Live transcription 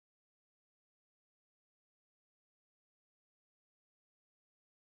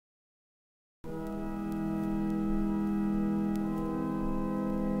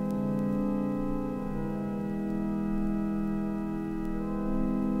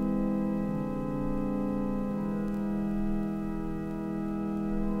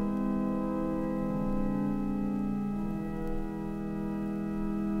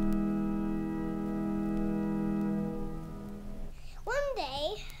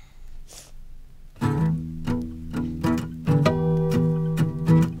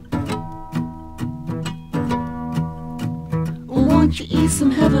ease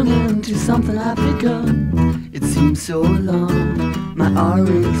some heaven into something I've begun. It seems so long, my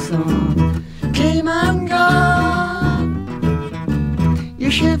already song came and gone. You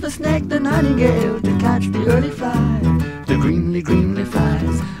shiver snake the nightingale to catch the early flies, the greenly, greenly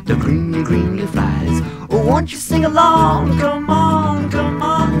flies, the greenly, greenly flies. Oh, won't you sing along? Come on,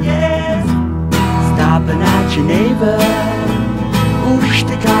 yes. Stopping at your neighbor, oosh,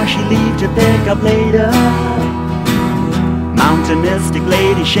 the car she leave to pick up later. Mountain mystic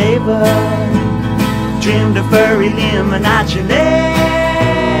lady shaver, trimmed a furry limb and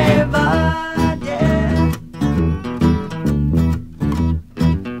Anachinaeva, yeah.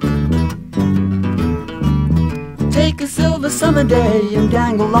 Take a silver summer day and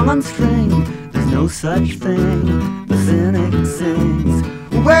dangle long on string. There's no such thing, the cynic sings.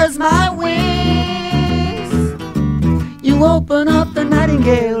 Where's my wings? You open up the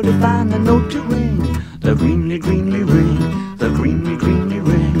nightingale to find the note to ring, the greenly, greenly ring, the greenly, greenly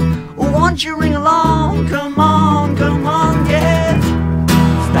ring. Oh, won't you ring along? Come on, yes.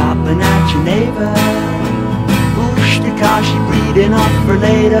 Stopping at your neighbor, oosh, the car she breeding up for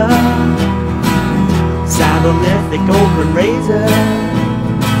later. Sabalithic open razor,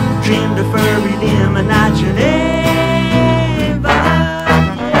 trimmed a furry limb and Anachinaeva.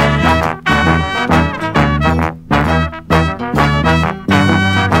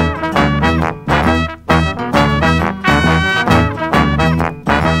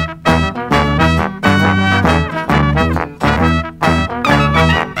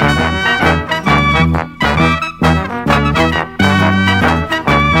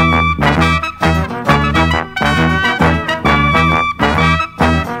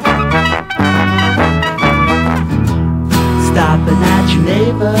 Stopping at your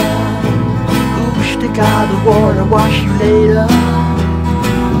neighbor, oosh, the car, the water wash you later.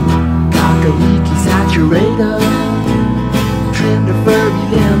 Cock a leaky saturator, trimmed a furry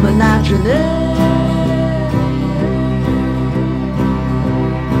limb and Anachinaeva.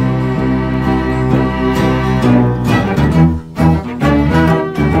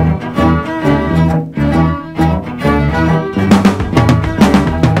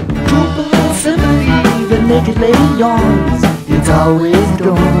 The naked lady yawns, it's always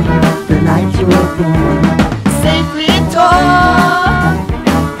dawn, the night you were born. Safely torn,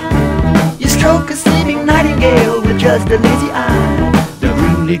 you stroke a sleeping nightingale with just a lazy eye, the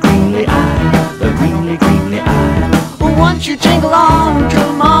greenly, greenly eye, the greenly, greenly eye. Oh, won't you jingle on?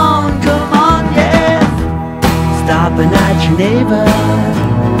 Come on, yes. Stopping at your neighbor,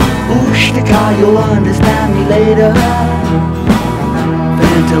 oosh, the car, you'll understand me later.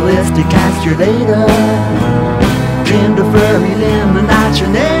 Mentalistic castrator, trimmed a furry limb and